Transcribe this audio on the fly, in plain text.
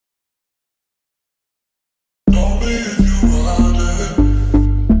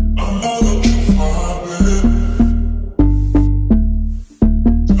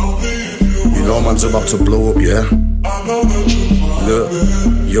You know man's about to blow up, yeah? Look,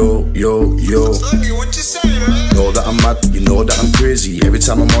 yo. Sluggy, what you say, man? Know that I'm mad, you know that I'm crazy. Every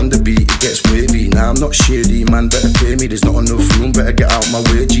time I'm on the beat, it gets wavy. Now I'm not shady, man, better pay me. There's not enough room, better get out my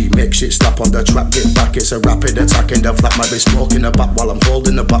way, G. Make shit slap on the track, get back. It's a rapid attack, and the flat might be smoking the back while I'm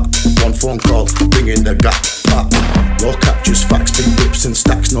holding the back. One phone call, bringing the gap, pop. Low cap, just facts, big whips and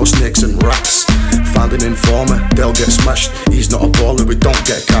stacks, no snakes and rats. Found an informer, they'll get smashed. He's not a baller, we don't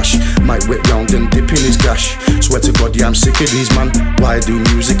get cash. Might whip round and dip in his gash. Swear to God, yeah, I'm sick of these, man. Why I do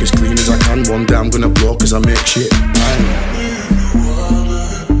music as clean as I can. One day I'm gonna blow cause I make shit bang.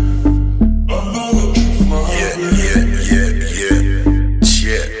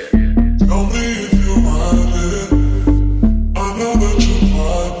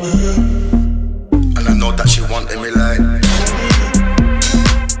 And I know that she wanted me like.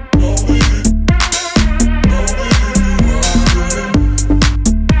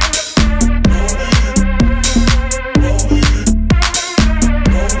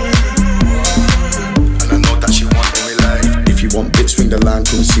 Want bits, ring the line,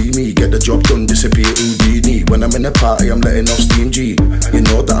 come see me. Get the job done, disappear Houdini. When I'm in a party, I'm letting off steam, G. You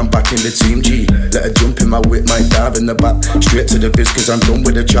know that I'm back in the team, G. Let her jump in my whip, might dive in the back. Straight to the biz, cause I'm done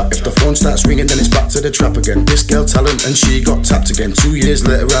with the chat. If the phone starts ringing, then it's back to the trap again. This girl talent, and she got tapped again. 2 years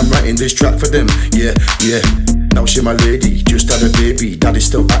later, I'm writing this track for them. Yeah. Now she my lady, just had a baby. Daddy's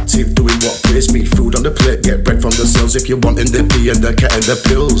still active, doing what pays me. Food on the plate, get bread from the cells. If you're wanting the pee and the cat and the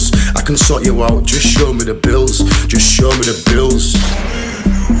pills, I can sort you out, just show me the bills. Just show me the bills.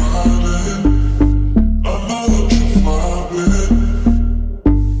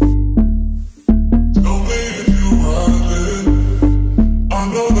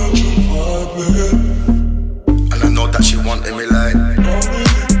 And I know that she wanted me like.